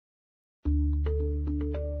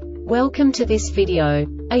Welcome to this video.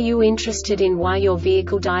 Are you interested in why your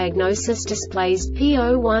vehicle diagnosis displays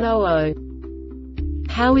P0100?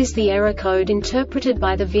 How is the error code interpreted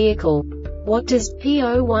by the vehicle? What does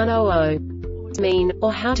P0100 mean,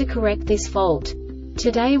 or how to correct this fault?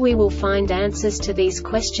 Today we will find answers to these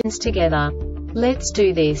questions together. Let's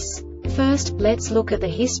do this. First, let's look at the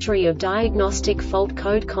history of diagnostic fault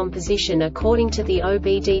code composition according to the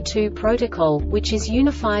OBD2 protocol, which is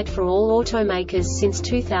unified for all automakers since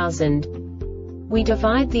 2000. We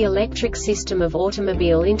divide the electric system of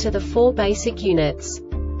automobile into the four basic units: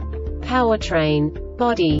 powertrain,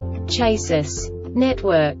 body, chassis,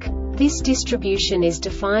 network. This distribution is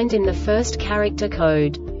defined in the first character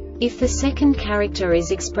code. If the second character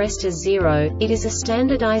is expressed as 0, it is a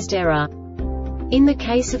standardized error. In the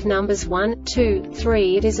case of numbers 1, 2,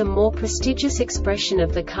 3, it is a more prestigious expression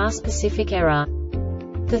of the car-specific error.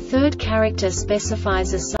 The third character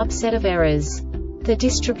specifies a subset of errors. The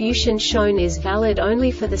distribution shown is valid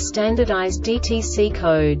only for the standardized DTC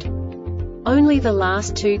code. Only the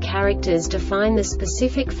last two characters define the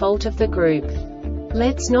specific fault of the group.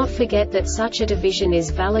 Let's not forget that such a division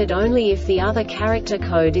is valid only if the other character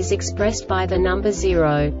code is expressed by the number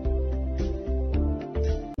 0.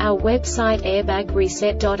 Our website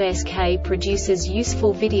airbagreset.sk produces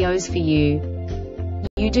useful videos for you.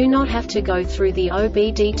 You do not have to go through the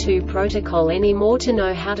OBD2 protocol anymore to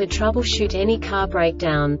know how to troubleshoot any car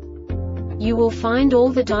breakdown. You will find all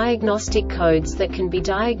the diagnostic codes that can be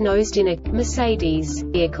diagnosed in a Mercedes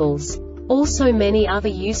vehicles. Also many other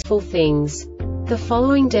useful things. The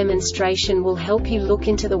following demonstration will help you look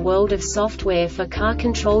into the world of software for car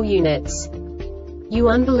control units. You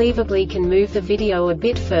unbelievably can move the video a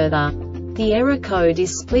bit further. The error code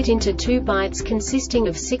is split into 2 bytes consisting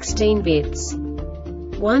of 16 bits.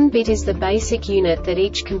 1 bit is the basic unit that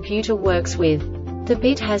each computer works with. The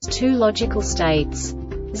bit has 2 logical states: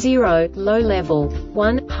 0, low level,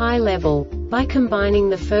 1, high level. By combining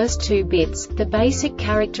the first 2 bits, the basic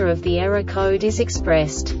character of the error code is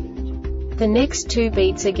expressed. The next 2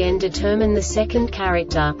 beats again determine the second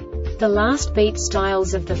character. The last beat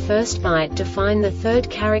styles of the first byte define the third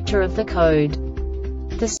character of the code.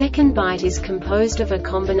 The second byte is composed of a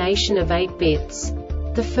combination of 8 bits.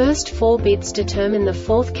 The first 4 bits determine the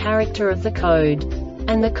fourth character of the code.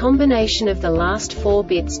 And the combination of the last 4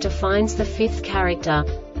 bits defines the fifth character.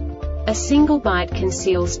 A single byte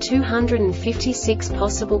conceals 256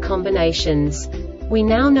 possible combinations. We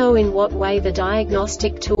now know in what way the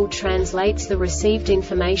diagnostic tool translates the received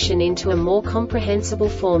information into a more comprehensible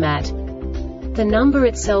format. The number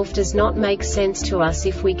itself does not make sense to us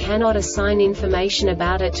if we cannot assign information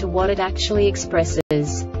about it to what it actually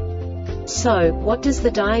expresses. So, what does the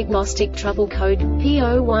Diagnostic Trouble Code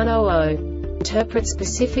P0100 interpret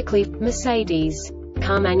specifically for Mercedes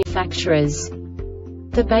car manufacturers?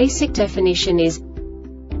 The basic definition is: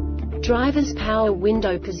 driver's power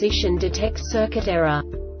window position detects circuit error.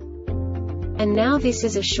 And now this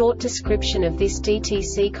is a short description of this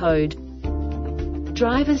DTC code.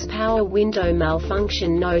 Driver's power window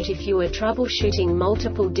malfunction. Note: if you are troubleshooting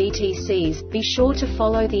multiple DTCs, be sure to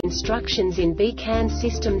follow the instructions in BCAN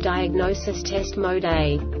System Diagnosis Test Mode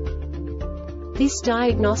A. This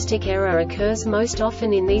diagnostic error occurs most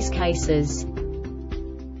often in these cases: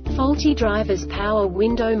 faulty driver's power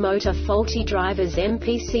window motor, faulty driver's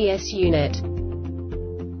MPCS unit.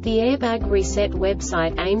 The Airbag Reset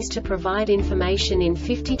website aims to provide information in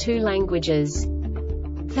 52 languages.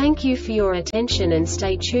 Thank you for your attention and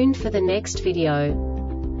stay tuned for the next video.